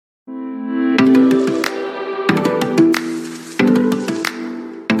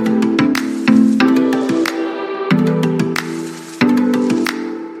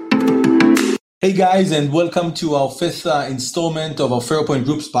Hey guys, and welcome to our fifth installment of our Fairpoint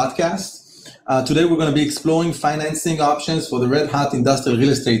Group's podcast. Today we're going to be exploring financing options for the red hot industrial real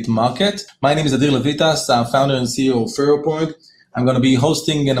estate market. My name is Adir Levitas, founder and CEO of Fairpoint. I'm going to be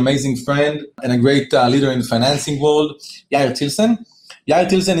hosting an amazing friend and a great leader in the financing world, Yair Tilson. Yair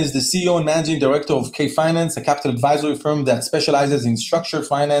Tilson is the CEO and managing director of Kay Finance, a capital advisory firm that specializes in structured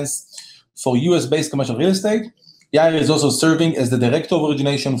finance for US-based commercial real estate. Yair is also serving as the director of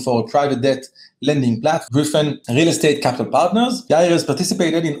origination for a private debt lending platform, Griffin Real Estate Capital Partners. Yair has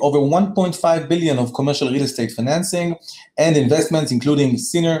participated in over 1.5 billion of commercial real estate financing and investments, including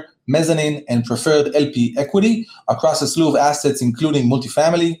senior, mezzanine, and preferred LP equity across a slew of assets, including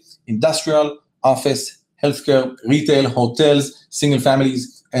multifamily, industrial, office, healthcare, retail, hotels, single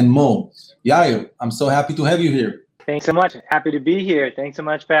families, and more. Yair, I'm so happy to have you here. Thanks so much. Happy to be here. Thanks so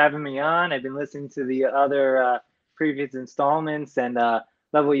much for having me on. I've been listening to the other previous installments and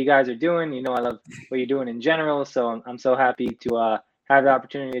love what you guys are doing. You know, I love what you're doing in general. So I'm so happy to have the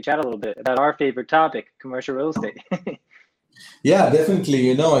opportunity to chat a little bit about our favorite topic, commercial real estate. Yeah, definitely.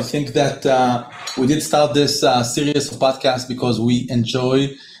 You know, I think that we did start this series of podcasts because we enjoy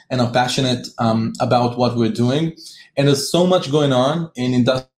and are passionate about what we're doing. And there's so much going on in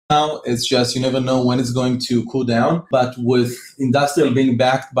industrial now. It's just, you never know when it's going to cool down. But with industrial being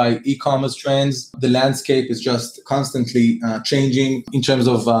backed by e-commerce trends, the landscape is just constantly changing in terms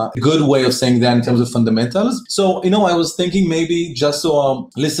of a good way of saying that in terms of fundamentals. So, you know, I was thinking maybe just so our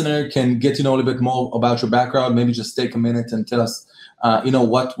listener can get to know a little bit more about your background, maybe just take a minute and tell us,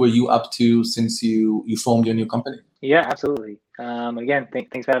 what were you up to since you formed your new company? Yeah, absolutely. Again,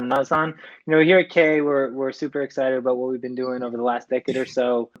 thanks for having us on. You know, here at Kay, we're super excited about what we've been doing over the last decade or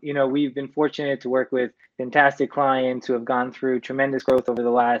so. You know, we've been fortunate to work with fantastic clients who have gone through tremendous growth over the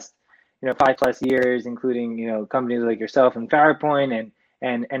last, 5+ years, including, companies like yourself and Fairpoint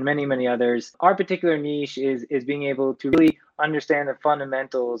and many others. Our particular niche is being able to really understand the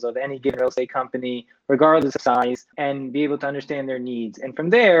fundamentals of any given real estate company, regardless of size, and be able to understand their needs. And from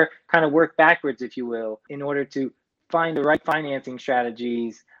there, kind of work backwards, if you will, in order to find the right financing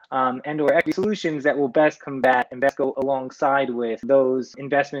strategies and or equity solutions that will best combat and best go alongside with those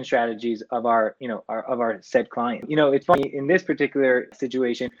investment strategies of our said client. You know, it's funny in this particular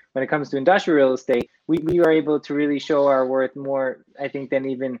situation, when it comes to industrial real estate, we are able to really show our worth more, I think, than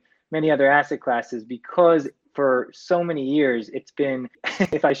even many other asset classes, because for so many years, it's been,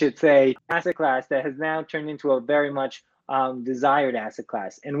 if I should say, asset class that has now turned into a very much desired asset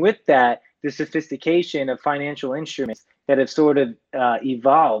class. And with that, the sophistication of financial instruments that have sort of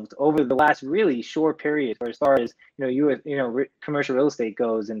evolved over the last really short period, as far as commercial real estate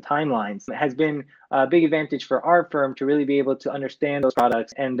goes and timelines, has been a big advantage for our firm to really be able to understand those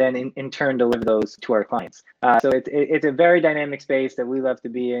products and then in turn deliver those to our clients. So it's a very dynamic space that we love to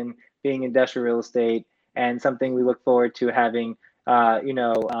be in, being industrial real estate, and something we look forward to having kind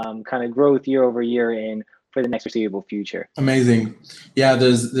of growth year over year in for the next foreseeable future. Amazing. Yeah,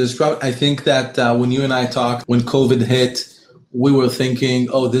 I think that when you and I talked, when COVID hit, we were thinking,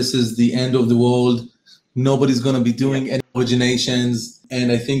 oh, this is the end of the world. Nobody's going to be doing any originations.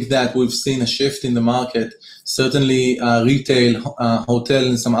 And I think that we've seen a shift in the market. Certainly retail, hotel,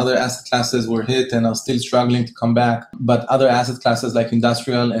 and some other asset classes were hit and are still struggling to come back. But other asset classes like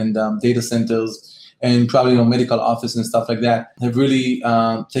industrial and data centers and probably medical office and stuff like that have really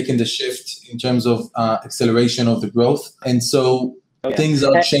taken the shift in terms of acceleration of the growth. And so things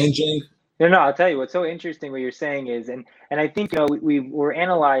are changing. No, I'll tell you what's so interesting what you're saying is, and I think, we were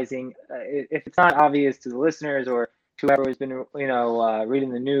analyzing, if it's not obvious to the listeners or to whoever has been, reading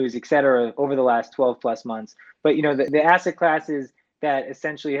the news, et cetera, over the last 12+ months, but, the asset classes that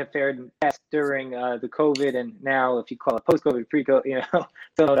essentially have fared best during the COVID, and now if you call it post-COVID, pre-COVID,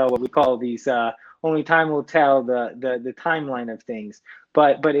 don't know what we call these, only time will tell the timeline of things.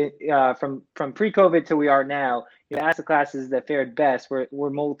 But from pre-COVID to we are now, the asset classes that fared best were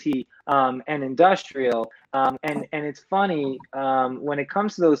multi and industrial. And it's funny, when it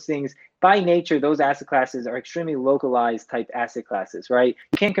comes to those things, by nature, those asset classes are extremely localized type asset classes, right?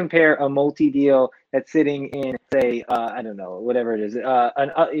 You can't compare a multi-deal that's sitting in, say, I don't know, whatever it is,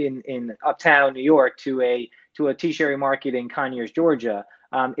 in uptown New York to a T-share market in Conyers, Georgia.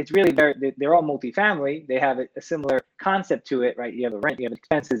 It's really they're all multifamily. They have a similar concept to it, right? You have a rent, you have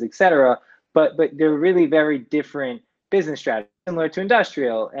expenses, et cetera. But they're really very different business strategies, similar to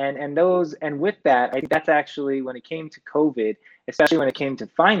industrial. And with that, I think that's actually, when it came to COVID, especially when it came to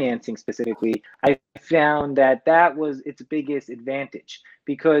financing specifically, I found that was its biggest advantage,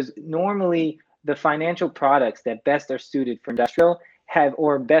 because normally the financial products that best are suited for industrial have,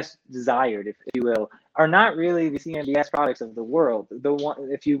 or best desired, if you will, are not really the CMBS products of the world, the one,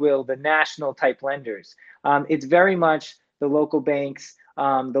 if you will, the national type lenders. It's very much the local banks,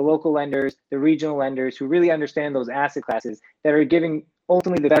 the local lenders, the regional lenders who really understand those asset classes that are giving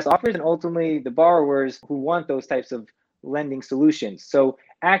ultimately the best offers, and ultimately the borrowers who want those types of lending solutions. So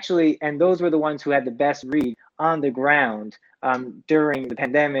actually, and those were the ones who had the best read on the ground during the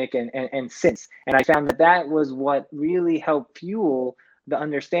pandemic and since. And I found that that was what really helped fuel the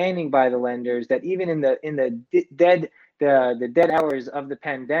understanding by the lenders that even in the dead hours of the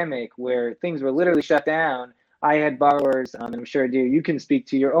pandemic, where things were literally shut down, I had borrowers, and I'm sure Adir, you can speak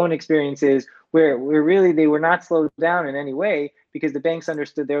to your own experiences, where really they were not slowed down in any way, because the banks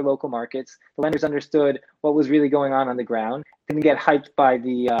understood their local markets, the lenders understood what was really going on the ground, didn't get hyped by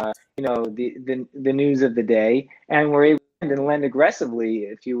the news of the day, and were able to lend aggressively,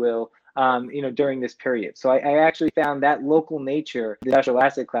 if you will, during this period. So I actually found that local nature, the industrial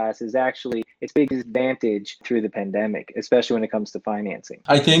asset class, is actually its biggest advantage through the pandemic, especially when it comes to financing.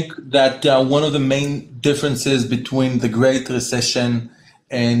 I think that one of the main differences between the Great Recession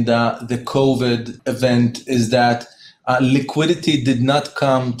and the COVID event is that liquidity did not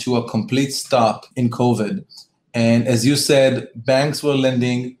come to a complete stop in COVID. And as you said, banks were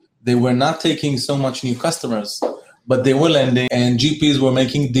lending. They were not taking so much new customers, but they were lending, and GPs were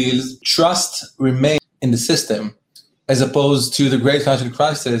making deals. Trust remained in the system, as opposed to the Great Financial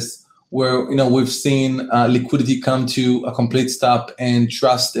Crisis, where we've seen liquidity come to a complete stop, and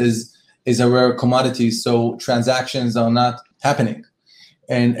trust is a rare commodity. So transactions are not happening,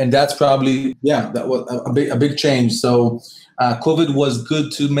 and that's probably that was a big change. So COVID was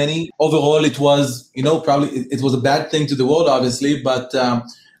good to many. Overall, it was probably it was a bad thing to the world, obviously, but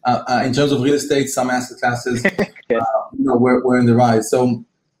in terms of real estate, some asset classes Yes. were in the rise. So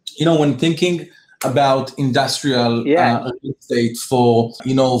when thinking about industrial real estate for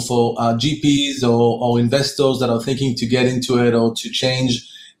GPs or investors that are thinking to get into it or to change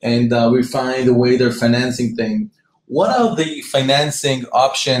and refine the way they're financing things, what are the financing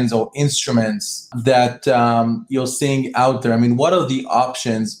options or instruments that you're seeing out there? I mean, what are the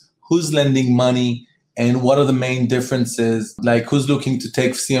options? Who's lending money? And what are the main differences? Like, who's looking to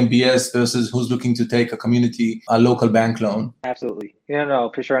take CMBS versus who's looking to take a local bank loan? Absolutely.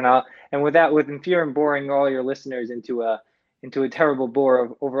 No, for sure. And with that, with fear and boring all your listeners into a terrible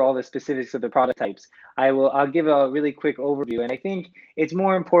bore over all the specifics of the product types, I'll give a really quick overview. And I think it's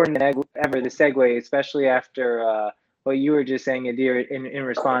more important than ever, the segue, especially after what you were just saying, Adir, in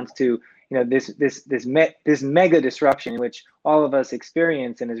response to this mega disruption, which all of us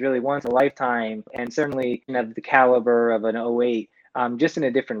experience and is really once in a lifetime, and certainly of the caliber of an '08, just in a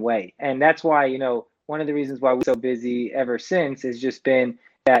different way. And that's why one of the reasons why we're so busy ever since has just been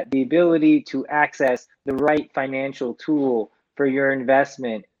that the ability to access the right financial tool for your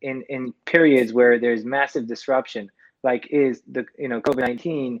investment in periods where there's massive disruption, like is the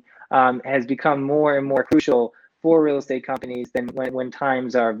COVID-19, has become more and more crucial for real estate companies than when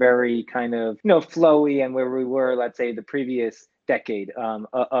times are very kind of flowy and where we were, let's say, the previous decade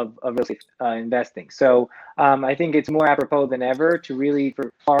of real estate investing. So I think it's more apropos than ever to really,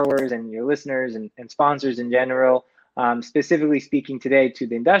 for borrowers and your listeners and sponsors in general, specifically speaking today to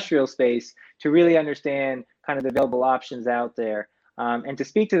the industrial space, to really understand kind of the available options out there. And to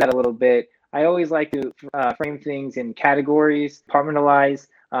speak to that a little bit, I always like to frame things in categories, compartmentalize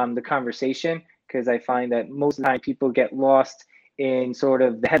the conversation, because I find that most of the time people get lost in sort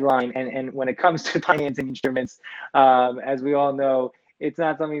of the headline. And when it comes to financing instruments, as we all know, it's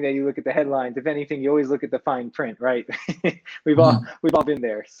not something that you look at the headlines. If anything, you always look at the fine print, right? We've all been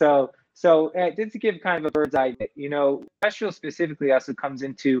there. So just to give kind of a bird's eye, industrial specifically also comes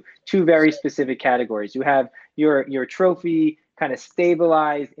into two very specific categories. You have your trophy kind of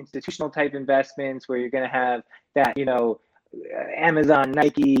stabilized institutional type investments, where you're going to have that, Amazon,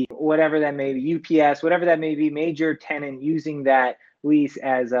 Nike, whatever that may be, UPS, whatever that may be, major tenant using that lease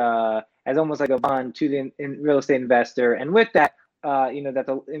as almost like a bond to the real estate investor. And with that,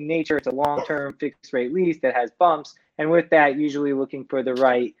 in nature, it's a long-term fixed rate lease that has bumps. And with that, usually looking for the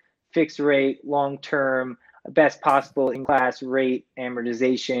right fixed rate, long-term, best possible in-class rate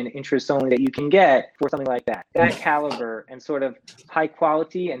amortization, interest only that you can get for something like that. That caliber and sort of high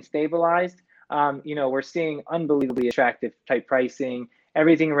quality and stabilized, we're seeing unbelievably attractive type pricing,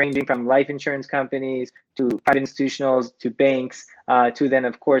 everything ranging from life insurance companies to private institutionals to banks to then,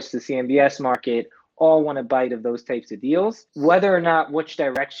 of course, the CMBS market, all want a bite of those types of deals. Whether or not which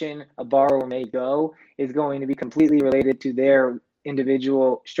direction a borrower may go is going to be completely related to their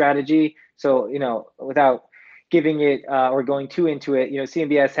individual strategy. So, without giving it or going too into it,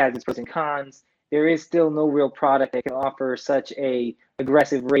 CMBS has its pros and cons. there is still no real product that can offer such a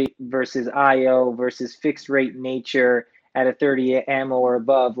aggressive rate versus IO versus fixed rate nature at a 30 ammo or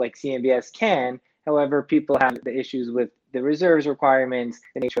above like CMBS can. However, people have the issues with the reserves requirements,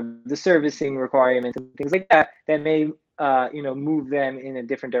 the nature of the servicing requirements, and things like that that may move them in a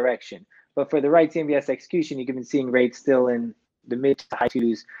different direction. But for the right CMBS execution, you can be seeing rates still in the mid to high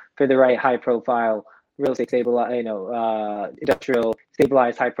twos for the right high profile real estate industrial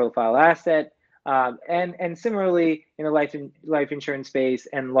stabilized high profile asset. And similarly in the life insurance space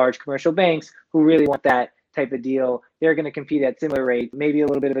and large commercial banks who really want that type of deal, they're going to compete at similar rates, maybe a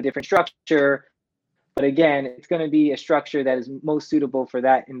little bit of a different structure. But again, it's going to be a structure that is most suitable for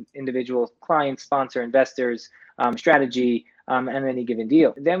that individual client, sponsor, investors strategy and any given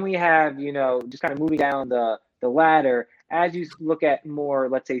deal. Then we have, just kind of moving down the ladder. As you look at more,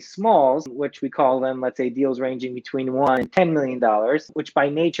 let's say, smalls, which we call them, let's say, deals ranging between $1 and $10 million, which by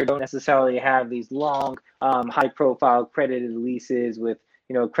nature don't necessarily have these long, high-profile credited leases with,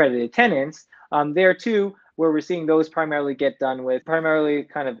 credited tenants. There too, where we're seeing those primarily get done with primarily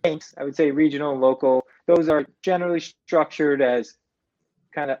kind of banks, I would say regional and local. Those are generally structured as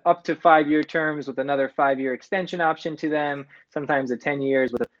kind of up to 5-year terms with another 5-year extension option to them, sometimes 10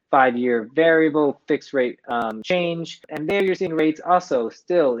 years with a 5-year variable fixed rate change. And there you're seeing rates also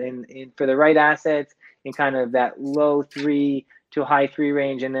still in for the right assets in kind of that low 3 to high 3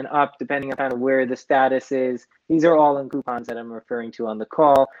 range, and then up depending on kind of where the status is. These are all in coupons that I'm referring to on the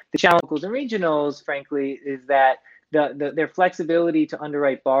call. The challenge with locals and regionals, frankly, is that their flexibility to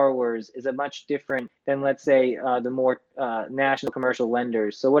underwrite borrowers is a much different than, let's say, the more national commercial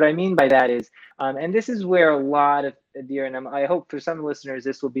lenders. So what I mean by that is, and this is where a lot of Adir, and I hope for some listeners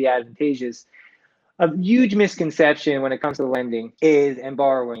this will be advantageous, a huge misconception when it comes to lending is and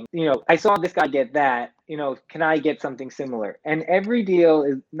borrowing. I saw this guy get that. Can I get something similar? And every deal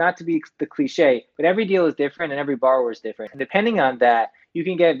is, not to be the cliche, but every deal is different and every borrower is different. And depending on that, you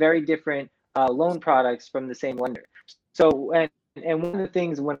can get very different loan products from the same lender. So, and one of the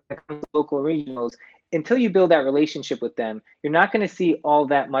things when it comes to local regionals, until you build that relationship with them, you're not going to see all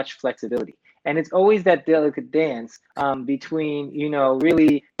that much flexibility. And it's always that delicate dance between,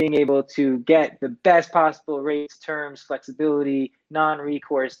 really being able to get the best possible rates, terms, flexibility,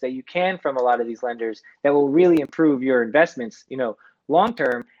 non-recourse that you can from a lot of these lenders that will really improve your investments, long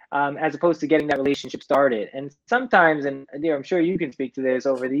term, as opposed to getting that relationship started. And sometimes, and Adir, I'm sure you can speak to this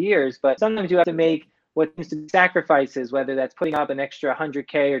over the years, but sometimes you have to make what seems to be sacrifices, whether that's putting up an extra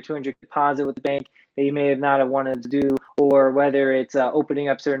 100K or 200 deposit with the bank that you may have not have wanted to do, or whether it's opening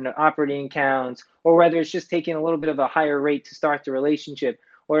up certain operating accounts, or whether it's just taking a little bit of a higher rate to start the relationship,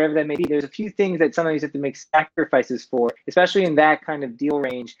 or whatever that may be. There's a few things that sometimes you have to make sacrifices for, especially in that kind of deal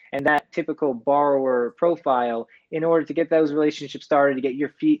range and that typical borrower profile, in order to get those relationships started, to get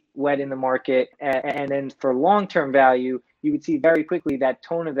your feet wet in the market. And then for long-term value, you would see very quickly that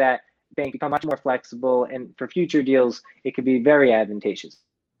tone of that bank become much more flexible, and for future deals, it could be very advantageous.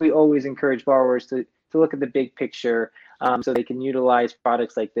 We always encourage borrowers to look at the big picture so they can utilize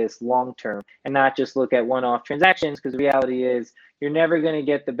products like this long-term and not just look at one-off transactions, because the reality is you're never going to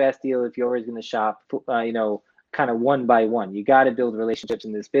get the best deal if you're always going to shop, kind of one by one. You got to build relationships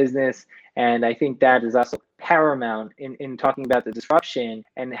in this business. And I think that is also paramount in talking about the disruption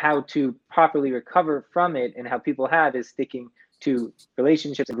and how to properly recover from it, and how people have is sticking to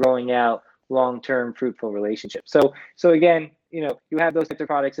relationships and growing out long-term fruitful relationships. So again, you have those types of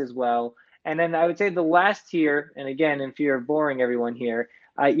products as well. And then I would say the last tier, and again, in fear of boring everyone here,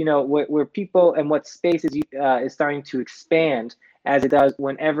 where people and what space is starting to expand as it does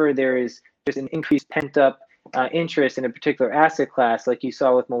whenever there is just an increased pent-up interest in a particular asset class, like you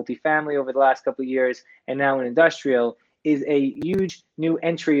saw with multifamily over the last couple of years, and now in industrial, is a huge new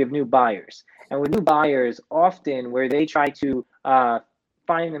entry of new buyers. And with new buyers, often where they try to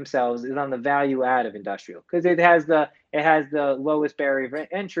find themselves is on the value add of industrial, because it has the lowest barrier of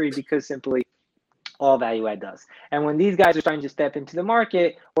entry, because simply all value add does. And when these guys are starting to step into the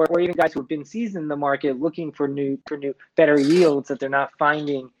market, or even guys who have been seasoned in the market looking for new better yields that they're not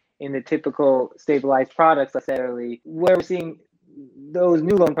finding in the typical stabilized products necessarily, where we're seeing those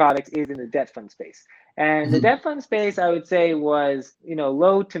new loan products is in the debt fund space. And the debt fund space, I would say, was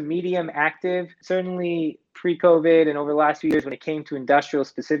low to medium active, certainly pre-COVID and over the last few years when it came to industrial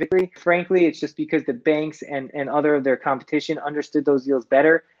specifically. Frankly, it's just because the banks and other of their competition understood those deals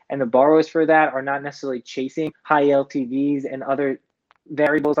better, and the borrowers for that are not necessarily chasing high LTVs and other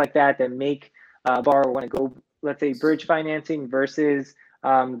variables like that make a borrower want to go, let's say, bridge financing versus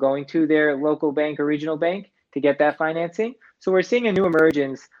going to their local bank or regional bank to get that financing. So we're seeing a new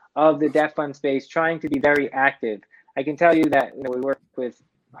emergence of the debt fund space trying to be very active. I can tell you that we work with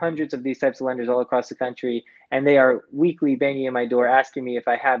hundreds of these types of lenders all across the country, and they are weekly banging on my door asking me if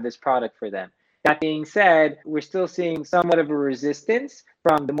I have this product for them. That being said, we're still seeing somewhat of a resistance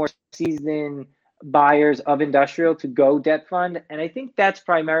from the more seasoned buyers of industrial to go debt fund. And I think that's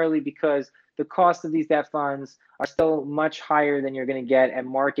primarily because the cost of these debt funds are still much higher than you're going to get at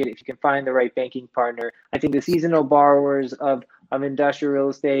market if you can find the right banking partner. I think the seasonal borrowers of industrial real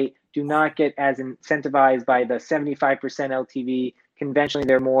estate do not get as incentivized by the 75% LTV. Conventionally,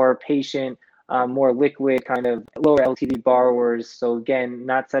 they're more patient, more liquid, kind of lower LTV borrowers. So again,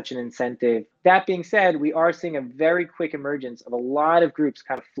 not such an incentive. That being said, we are seeing a very quick emergence of a lot of groups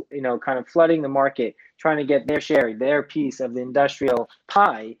kind of flooding the market, trying to get their share, their piece of the industrial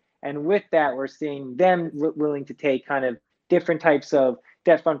pie. And with that, we're seeing them willing to take kind of different types of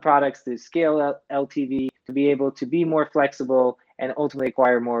debt fund products to scale LTV, to be able to be more flexible and ultimately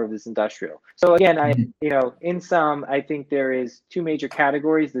acquire more of this industrial. So again, in sum, I think there is two major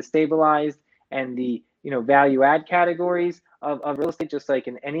categories: the stabilized and the value add categories of real estate, just like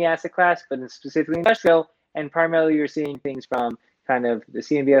in any asset class, but in specifically industrial. And primarily, you're seeing things from kind of the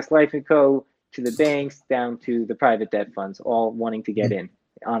CMBS Life & Co. to the banks down to the private debt funds, all wanting to get in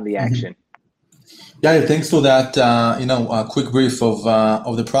on the action. Yeah, thanks for that. Quick brief of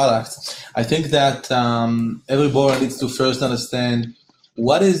the product. I think that every borrower needs to first understand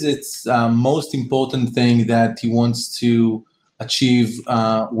what is its most important thing that he wants to achieve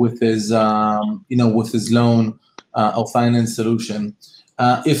with his loan or finance solution.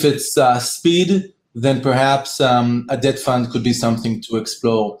 If it's speed, then perhaps a debt fund could be something to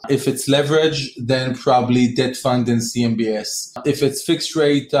explore. If it's leverage, then probably debt fund and CMBS. If it's fixed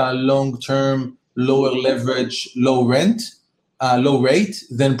rate, long term, lower leverage, low rate,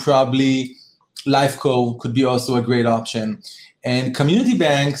 then probably Lifeco could be also a great option. And community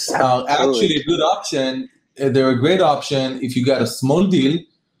banks are actually a good option. They're a great option if you got a small deal,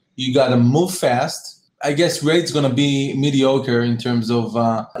 you got to move fast. I guess rate's going to be mediocre in terms of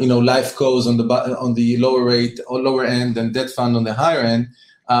Lifecos on the lower rate or lower end and debt fund on the higher end.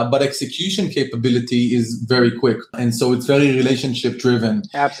 But execution capability is very quick, and so it's very relationship driven.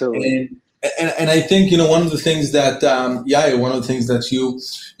 Absolutely. And I think one of the things that you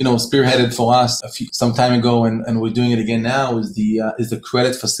spearheaded for us some time ago, and we're doing it again now, is the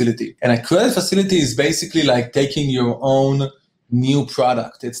credit facility. And a credit facility is basically like taking your own new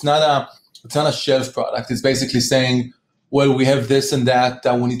product. It's not a shelf product. It's basically saying, well, we have this and that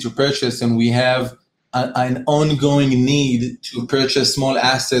we need to purchase, and we have an ongoing need to purchase small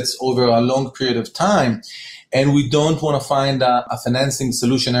assets over a long period of time. And we don't want to find a financing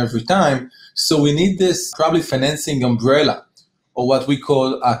solution every time. So we need this probably financing umbrella, or what we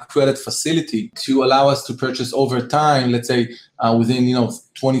call a credit facility, to allow us to purchase over time, let's say within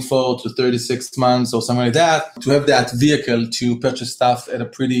 24 to 36 months or something like that, to have that vehicle to purchase stuff at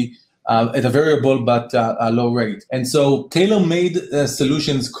a variable but a low rate. And so tailor-made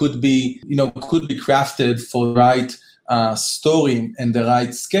solutions could be crafted for the right story and the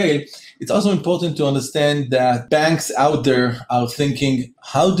right scale. It's also important to understand that banks out there are thinking,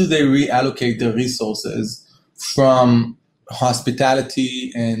 how do they reallocate their resources from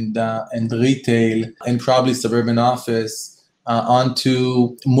hospitality and retail and probably suburban office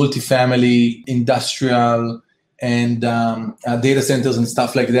onto multifamily, industrial, and data centers and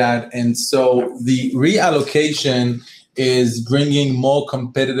stuff like that. And so the reallocation is bringing more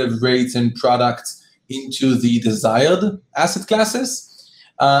competitive rates and products into the desired asset classes.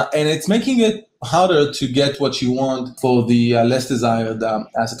 And it's making it harder to get what you want for the less desired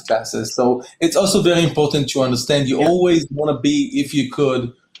asset classes. So it's also very important to understand you always want to be, if you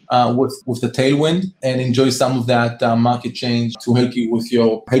could, with the tailwind and enjoy some of that market change to help you with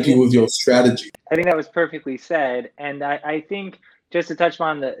your strategy. I think that was perfectly said. And I think just to touch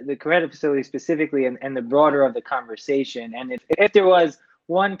on the credit facility specifically and the broader of the conversation, and if there was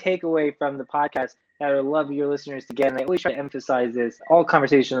one takeaway from the podcast that I would love your listeners to get, and I always try to emphasize this, all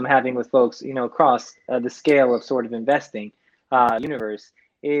conversations I'm having with folks, across the scale of sort of investing universe,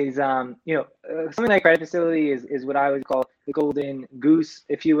 is something like credit facility is what I would call the golden goose,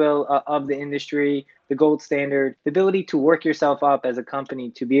 if you will, of the industry, the gold standard, the ability to work yourself up as a company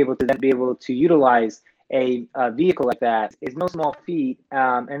to be able to utilize a vehicle like that is no small feat,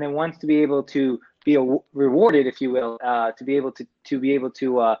 and then once to be able to be rewarded, if you will, to be able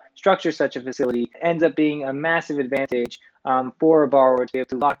to structure such a facility ends up being a massive advantage for a borrower to be able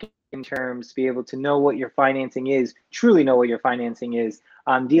to lock in terms, to be able to know what your financing is, truly know what your financing is,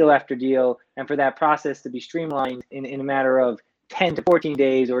 deal after deal, and for that process to be streamlined in a matter of 10 to 14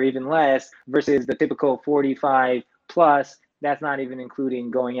 days or even less versus the typical 45 plus That's not even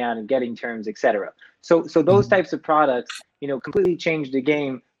including going out and getting terms, etc. So those types of products, completely change the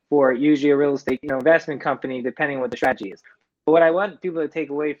game for usually a real estate, investment company, depending on what the strategy is. But what I want people to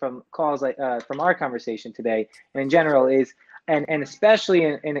take away from calls like from our conversation today, and in general, is and especially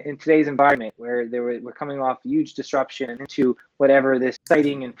in today's environment where we're coming off huge disruption into whatever this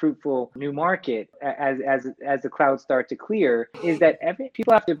exciting and fruitful new market as the clouds start to clear, is that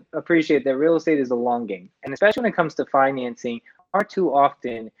people have to appreciate that real estate is a long game. And especially when it comes to financing, far too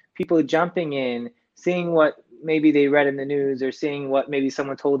often people jumping in, seeing what maybe they read in the news or seeing what maybe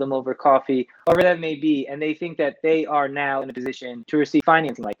someone told them over coffee, whatever that may be, and they think that they are now in a position to receive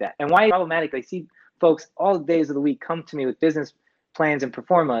financing like that. And why it's problematic, I see folks all days of the week come to me with business plans and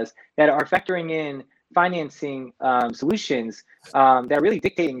performas that are factoring in financing solutions that are really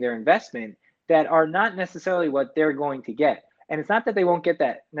dictating their investment, that are not necessarily what they're going to get. And it's not that they won't get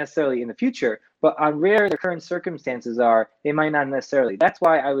that necessarily in the future, but on where the current circumstances are, they might not necessarily. That's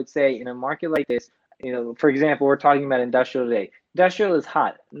why I would say in a market like this, for example, we're talking about industrial today. Industrial is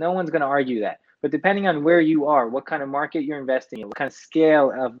hot. No one's going to argue that. But depending on where you are, what kind of market you're investing in, what kind of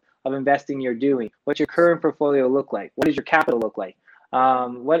scale of investing you're doing, what's your current portfolio look like? What does your capital look like?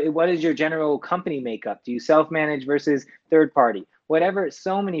 What is your general company makeup? Do you self-manage versus third party? Whatever,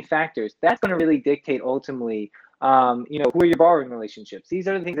 so many factors. That's going to really dictate ultimately, who are your borrowing relationships. These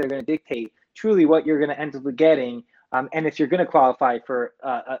are the things that are going to dictate truly what you're going to end up getting, and if you're going to qualify for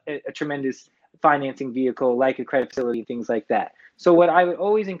a tremendous financing vehicle like a credit facility, things like that. So what I would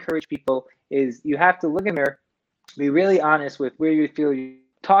always encourage people is you have to look in the mirror, be really honest with where you feel you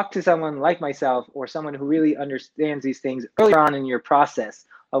talk to someone like myself or someone who really understands these things earlier on in your process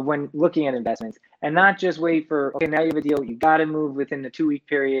of when looking at investments, and not just wait for, okay, now you have a deal, you got to move within the 2-week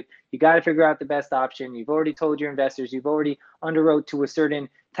period, you got to figure out the best option, you've already told your investors, you've already underwrote to a certain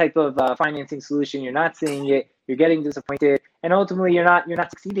type of financing solution, you're not seeing it, you're getting disappointed, and ultimately you're not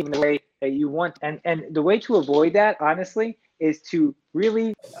succeeding in the way that you want. And the way to avoid that, honestly, is to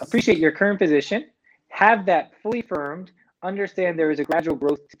really appreciate your current position, have that fully firmed, understand there is a gradual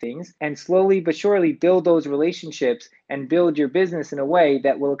growth to things, and slowly but surely build those relationships and build your business in a way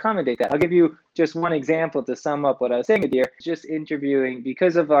that will accommodate that. I'll give you just one example to sum up what I was saying, Adir. Just interviewing,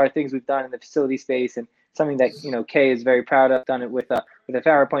 because of our things we've done in the facility space, and something that Kay is very proud of, done it with a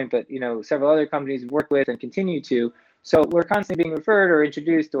PowerPoint, but several other companies we've worked with and continue to. So we're constantly being referred or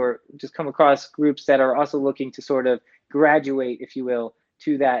introduced or just come across groups that are also looking to sort of graduate, if you will,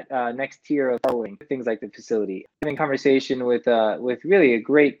 to that next tier of borrowing, things like the facility. Having conversation with really a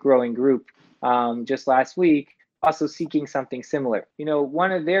great growing group just last week, also seeking something similar.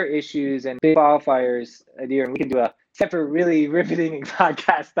 One of their issues and big qualifiers, Adir, and we can do a separate really riveting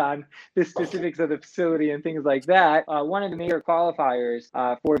podcast on the specifics of the facility and things like that. One of the major qualifiers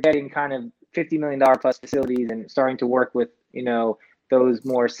for getting kind of $50 million plus facilities and starting to work with, those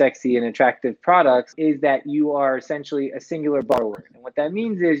more sexy and attractive products is that you are essentially a singular borrower. And what that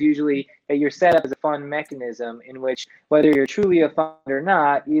means is usually that you're set up as a fund mechanism in which, whether you're truly a fund or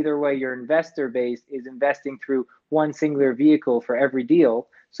not, either way, your investor base is investing through one singular vehicle for every deal,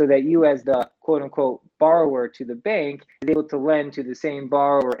 so that you as the quote unquote borrower to the bank is able to lend to the same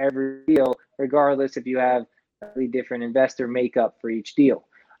borrower every deal, regardless if you have a slightly different investor makeup for each deal.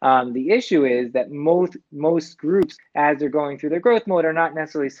 The issue is that most groups, as they're going through their growth mode, are not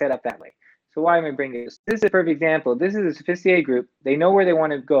necessarily set up that way. So why am I bringing this? This is a perfect example. This is a sophisticated group. They know where they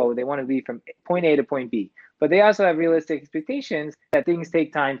want to go. They want to be from point A to point B. But they also have realistic expectations that things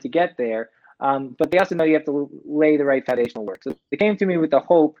take time to get there. But they also know you have to lay the right foundational work. So they came to me with the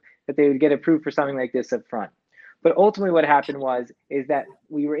hope that they would get approved for something like this up front. But ultimately what happened is that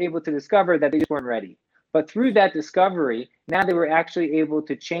we were able to discover that they just weren't ready. But through that discovery, now they were actually able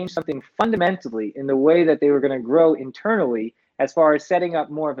to change something fundamentally in the way that they were going to grow internally, as far as setting up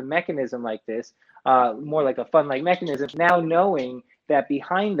more of a mechanism like this, more like a fund-like mechanism, now knowing that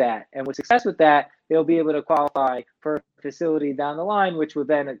behind that, and with success with that, they'll be able to qualify for a facility down the line, which will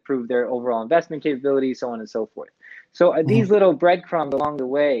then improve their overall investment capability, so on and so forth. So these little breadcrumbs along the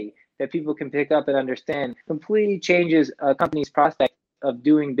way that people can pick up and understand completely changes a company's prospect of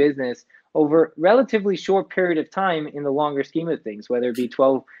doing business over relatively short period of time in the longer scheme of things, whether it be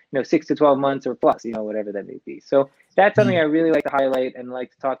 6 to 12 months or plus, whatever that may be. So that's something I really like to highlight and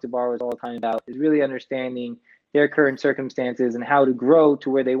like to talk to borrowers all the time about, is really understanding their current circumstances and how to grow to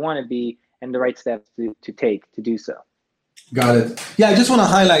where they want to be and the right steps to take to do so. Got it. Yeah, I just want to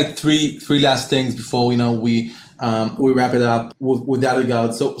highlight three last things before we wrap it up with that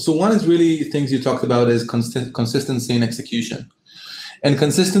regard. So one is really things you talked about is consistency and execution. And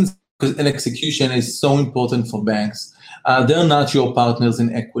consistency because an execution is so important for banks. They're not your partners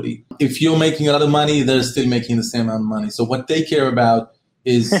in equity. If you're making a lot of money, they're still making the same amount of money. So what they care about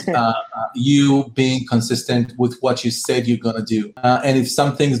is you being consistent with what you said you're going to do. And if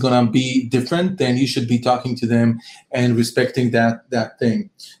something's going to be different, then you should be talking to them and respecting that thing.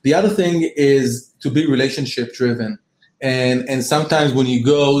 The other thing is to be relationship driven. And sometimes when you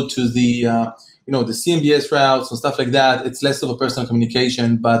go to the the CMBS routes and stuff like that, it's less of a personal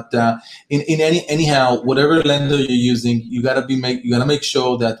communication. But anyhow, whatever lender you're using, you gotta make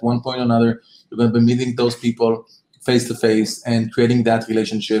sure that at one point or another you're gonna be meeting those people face to face and creating that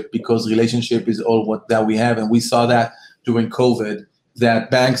relationship, because relationship is all that we have. And we saw that during COVID,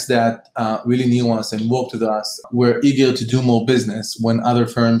 that banks that really knew us and worked with us were eager to do more business when other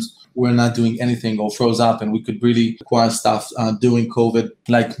firms were not doing anything or froze up, and we could really acquire stuff during COVID,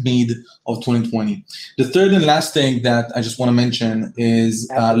 like mid of 2020. The third and last thing that I just want to mention is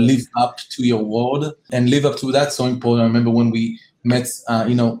live up to your word, and live up to that's so important. I remember when we met,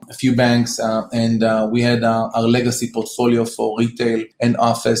 a few banks, and we had our legacy portfolio for retail and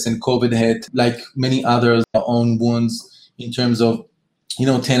office, and COVID hit, like many others, our own wounds in terms of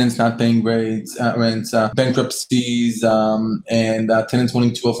tenants not paying rents, bankruptcies, and tenants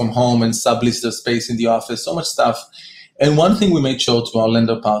wanting to work from home and sublease their space in the office, so much stuff. And one thing we made sure to our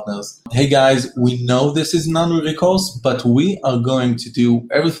lender partners, hey guys, we know this is non-recourse, but we are going to do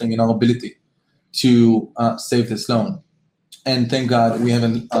everything in our ability to save this loan. And thank God we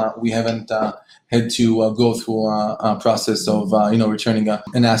haven't had to go through a process of returning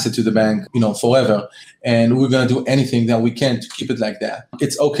an asset to the bank forever. And we're going to do anything that we can to keep it like that.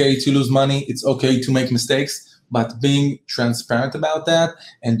 It's okay to lose money. It's okay to make mistakes, but being transparent about that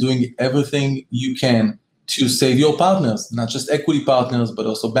and doing everything you can to save your partners, not just equity partners, but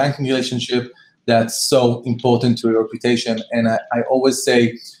also banking relationship. That's so important to your reputation. And I always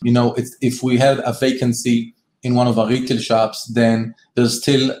say, if we had a vacancy in one of our retail shops, then there's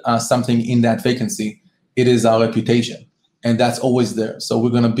still something in that vacancy. It is our reputation, and that's always there. So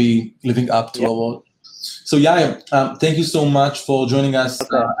we're going to be living up to our word. So Yair, thank you so much for joining us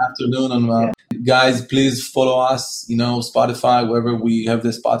afternoon. Guys, please follow us, Spotify, wherever we have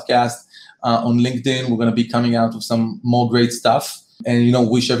this podcast. On LinkedIn, we're going to be coming out with some more great stuff, and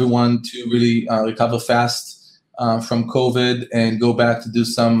wish everyone to really recover fast from COVID and go back to do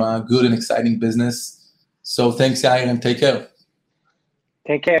some good and exciting business. So thanks, Yair, and take care.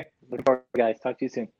 Take care. Looking forward, guys. Talk to you soon.